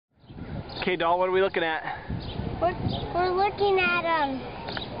Okay, doll, what are we looking at? We're looking at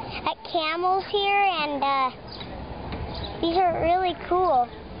camels here, and these are really cool.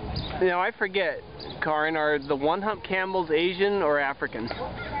 You know, I forget, Karin, are the one-hump camels Asian or African?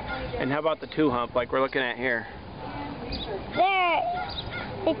 And how about the two-hump, like we're looking at here?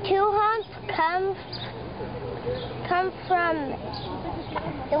 The two-hump come from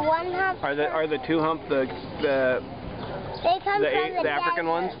the one-hump. Are the two-hump the African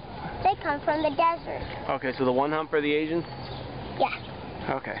ones? They come from the desert. Okay, so the one-hump are the Asian? Yeah.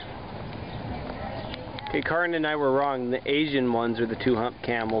 Okay. Okay, Karin and I were wrong. The Asian ones are the two-hump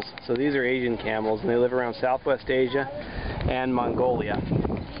camels. So these are Asian camels, and they live around Southwest Asia and Mongolia.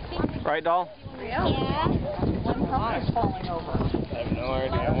 Right, doll? Yeah. One hump is falling over. I have no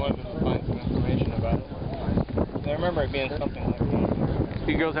idea. I wanted to find some information about it. I remember it being something like that.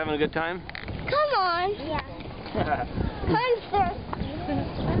 You girls having a good time? Come on. Yeah.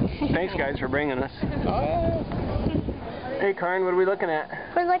 Thanks, guys, for bringing us. Oh. Hey, Karin, what are we looking at?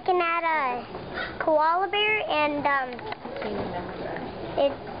 We're looking at a koala bear, and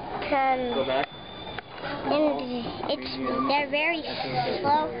Go back. they're very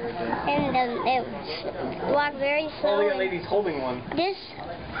slow, and they walk very slow. Oh, the lady's holding one. This.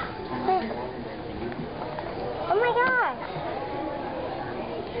 Oh my God.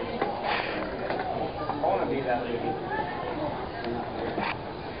 I want to be that lady.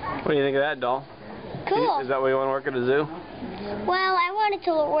 What do you think of that, doll? Cool. Is that why you want to work at a zoo? Well, I wanted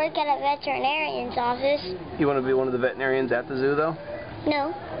to work at a veterinarian's office. You want to be one of the veterinarians at the zoo, though?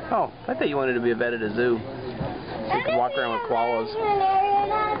 No. Oh, I thought you wanted to be a vet at a zoo. So you could walk around with koalas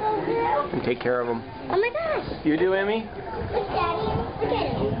and take care of them. Oh my gosh. You do, Emmy? Look, Daddy. Look at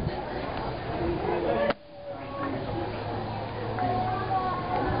him.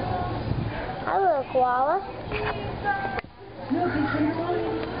 Hello, koala.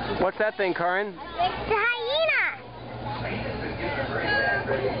 What's that thing, Karin? It's a hyena.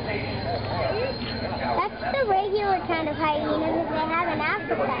 That's the regular kind of hyena that they have in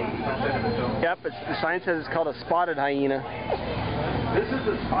Africa. Yep, the sign says it's called a spotted hyena. This is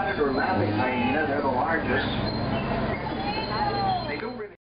the spotted or laughing hyena. They're the largest.